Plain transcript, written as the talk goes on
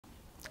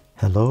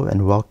Hello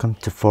and welcome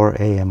to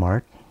 4am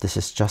Art. This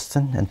is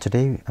Justin, and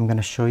today I'm going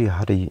to show you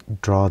how to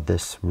draw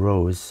this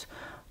rose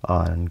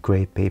on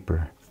gray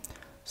paper.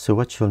 So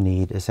what you'll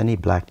need is any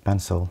black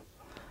pencil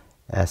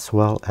as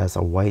well as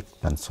a white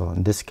pencil.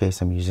 In this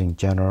case I'm using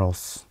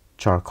General's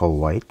charcoal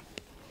white.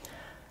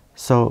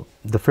 So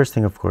the first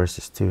thing, of course,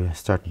 is to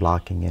start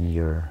blocking in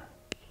your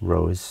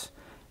rose,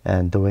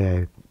 and the way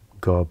I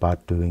go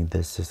about doing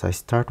this is I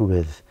start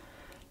with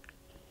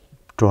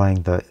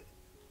drawing the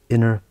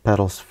inner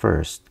petals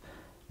first.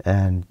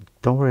 And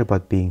don't worry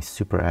about being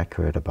super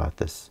accurate about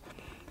this.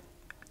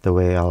 The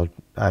way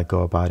I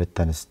go about it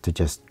then is to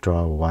just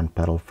draw one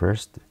petal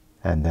first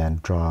and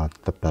then draw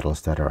the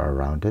petals that are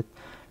around it.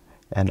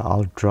 And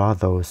I'll draw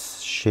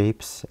those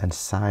shapes and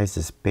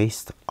sizes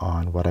based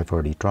on what I've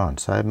already drawn.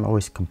 So I'm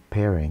always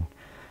comparing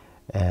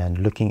and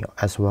looking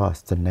as well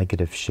as the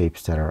negative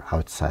shapes that are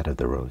outside of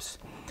the rose.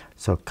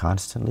 So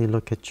constantly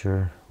look at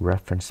your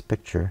reference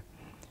picture.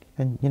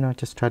 And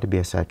just try to be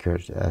as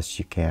accurate as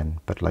you can.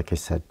 But like I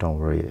said, don't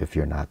worry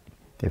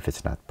if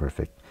it's not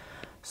perfect.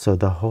 So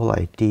the whole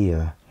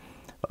idea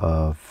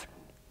of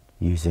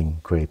using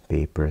gray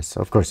paper is,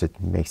 of course,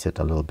 it makes it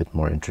a little bit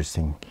more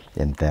interesting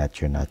in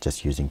that you're not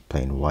just using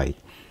plain white.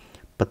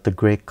 But the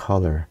gray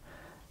color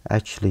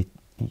actually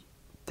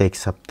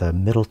takes up the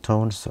middle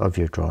tones of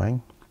your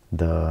drawing,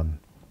 the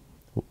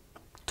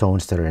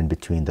tones that are in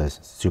between the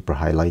super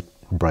highlight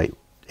bright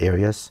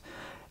areas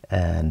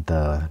and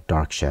the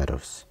dark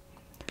shadows.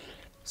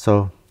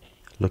 So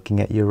looking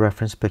at your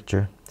reference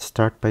picture,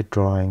 start by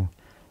drawing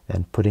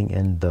and putting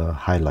in the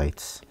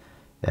highlights.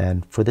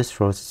 And for this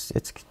rose,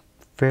 it's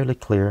fairly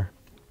clear.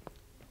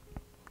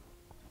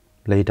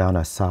 Lay down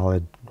a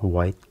solid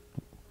white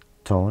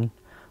tone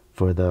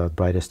for the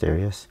brightest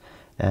areas.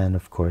 And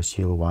of course,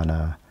 you'll want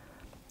to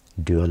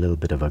do a little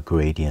bit of a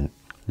gradient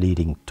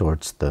leading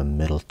towards the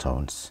middle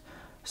tones.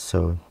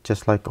 So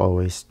just like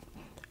always,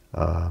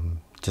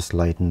 just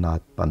lighten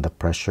up on the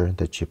pressure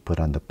that you put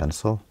on the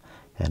pencil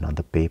and on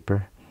the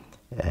paper,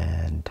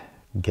 and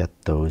get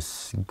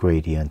those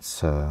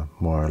gradients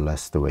more or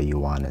less the way you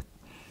want it.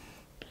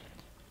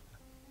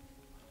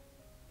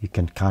 You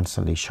can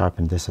constantly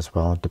sharpen this as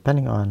well,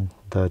 depending on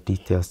the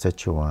details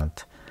that you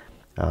want.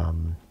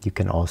 You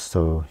can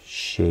also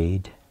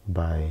shade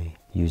by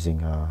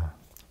using a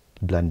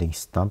blending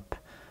stump,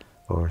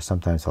 or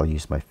sometimes I'll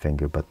use my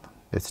finger, but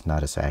it's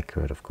not as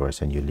accurate, of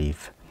course, and you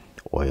leave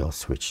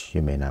oils, which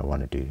you may not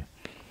want to do.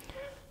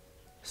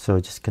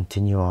 So just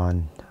continue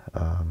on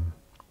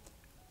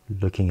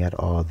looking at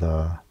all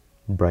the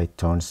bright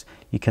tones.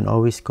 You can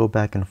always go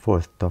back and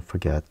forth. Don't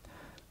forget.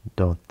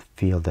 Don't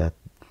feel that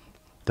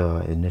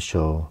the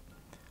initial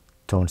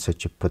tones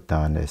that you put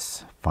down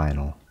is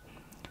final.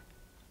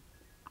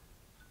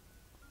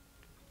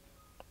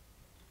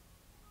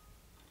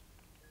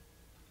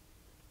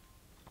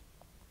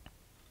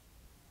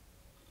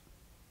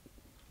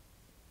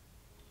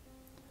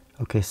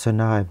 Okay, so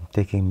now I'm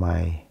taking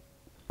my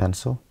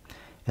pencil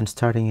and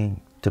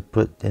starting to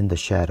put in the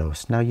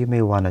shadows. Now you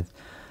may want to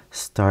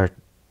start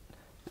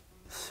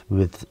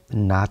with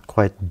not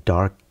quite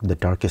dark, the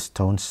darkest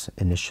tones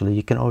initially.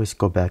 You can always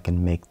go back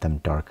and make them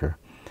darker.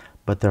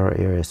 But there are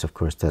areas, of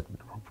course, that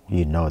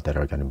that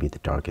are going to be the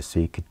darkest.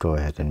 So you could go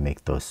ahead and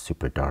make those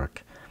super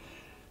dark.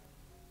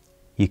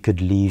 You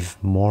could leave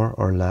more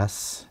or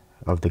less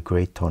of the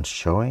gray tones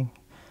showing.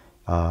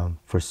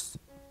 For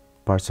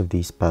parts of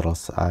these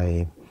petals,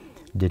 I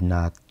did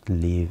not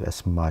leave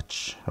as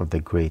much of the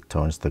gray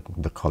tones,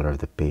 the color of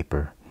the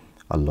paper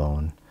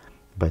alone.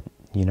 But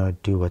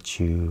do what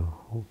you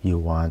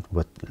want,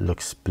 what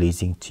looks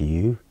pleasing to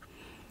you.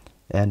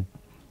 And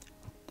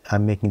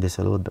I'm making this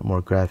a little bit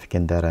more graphic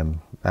in that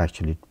I'm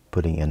actually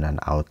putting in an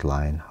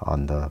outline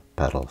on the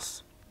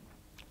petals.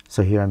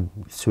 So here I'm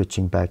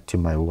switching back to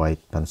my white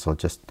pencil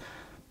just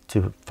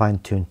to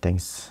fine-tune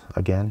things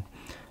again.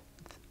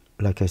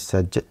 Like I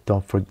said,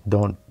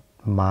 don't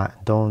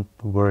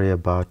worry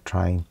about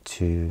trying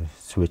to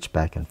switch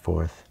back and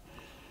forth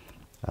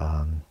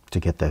to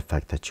get the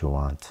effect that you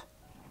want.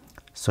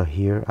 So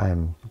here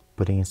I'm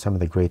putting in some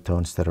of the gray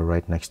tones that are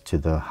right next to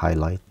the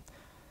highlight,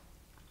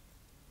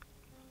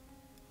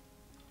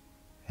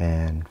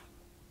 and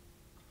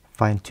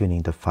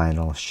fine-tuning the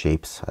final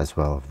shapes as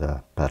well of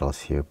the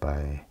petals here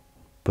by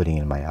putting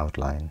in my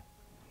outline.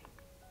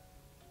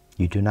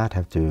 You do not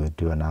have to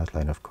do an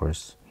outline, of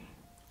course,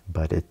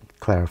 but it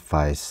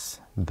clarifies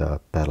the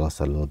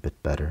petals a little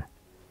bit better.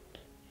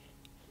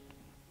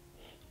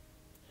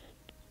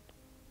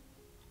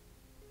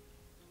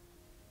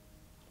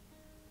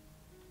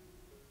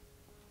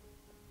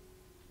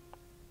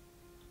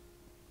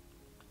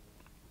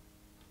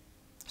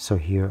 So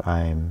here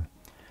I'm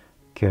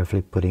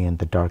carefully putting in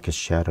the darkest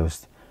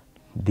shadows.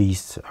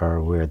 These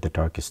are where the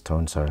darkest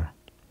tones are.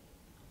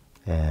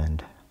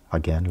 And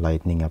again,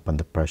 lightening up on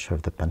the pressure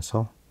of the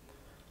pencil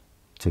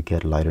to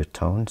get lighter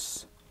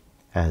tones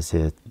as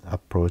it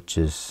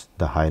approaches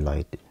the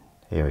highlight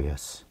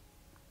areas.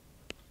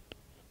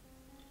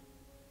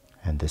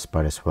 And this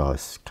part as well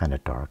is kind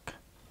of dark.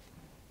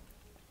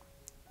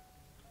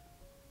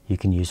 You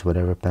can use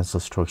whatever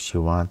pencil strokes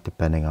you want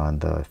depending on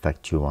the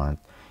effect you want.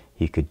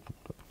 You could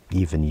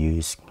even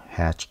use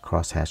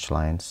cross hatch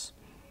lines,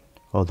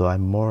 although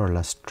I'm more or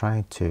less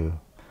trying to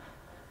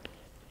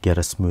get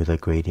a smoother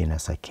gradient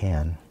as I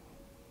can.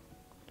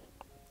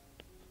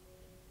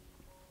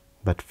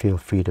 But feel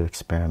free to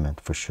experiment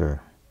for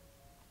sure.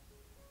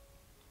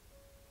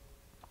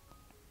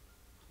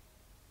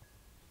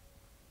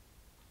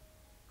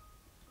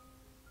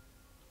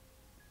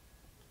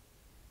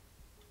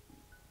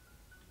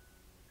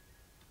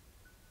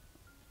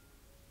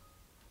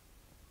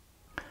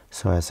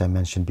 So as I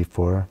mentioned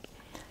before,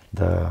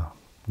 the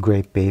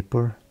gray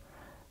paper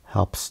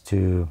helps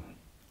to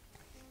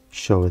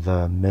show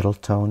the middle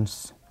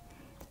tones,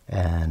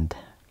 and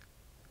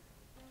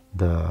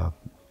the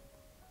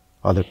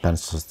other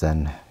pencils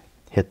then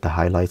hit the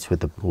highlights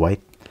with the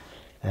white,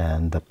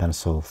 and the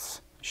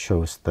pencils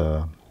shows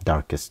the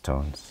darkest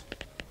tones.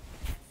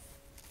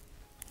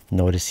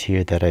 Notice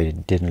here that I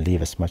didn't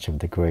leave as much of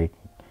the gray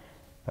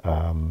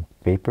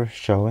paper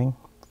showing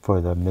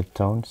for the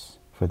midtones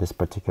for this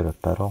particular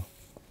petal.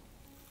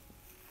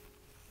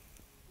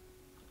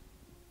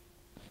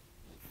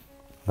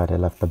 But I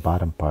left the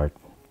bottom part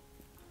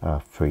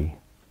free.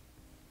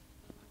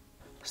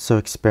 So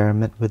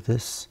experiment with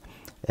this,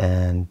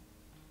 and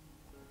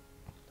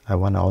I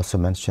want to also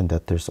mention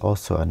that there's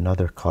also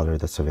another color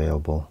that's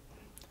available,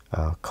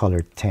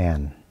 colored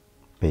tan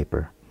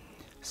paper.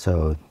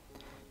 So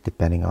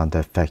depending on the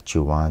effect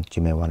you want,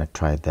 you may want to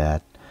try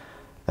that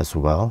as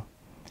well.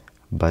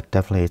 But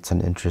definitely it's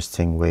an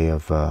interesting way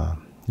of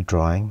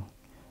drawing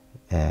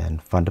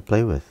and fun to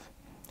play with.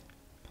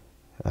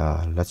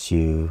 Lets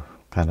you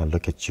kind of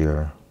look at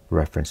your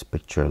reference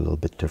picture a little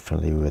bit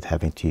differently with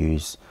having to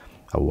use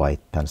a white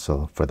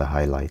pencil for the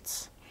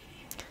highlights.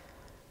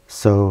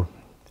 So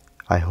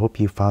I hope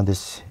you found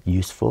this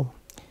useful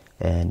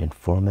and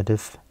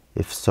informative.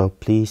 If so,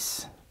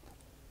 please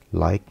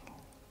like,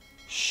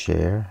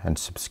 share, and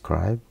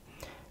subscribe,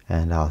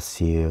 and I'll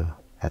see you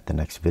at the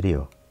next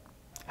video.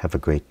 Have a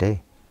great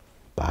day.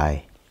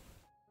 Bye.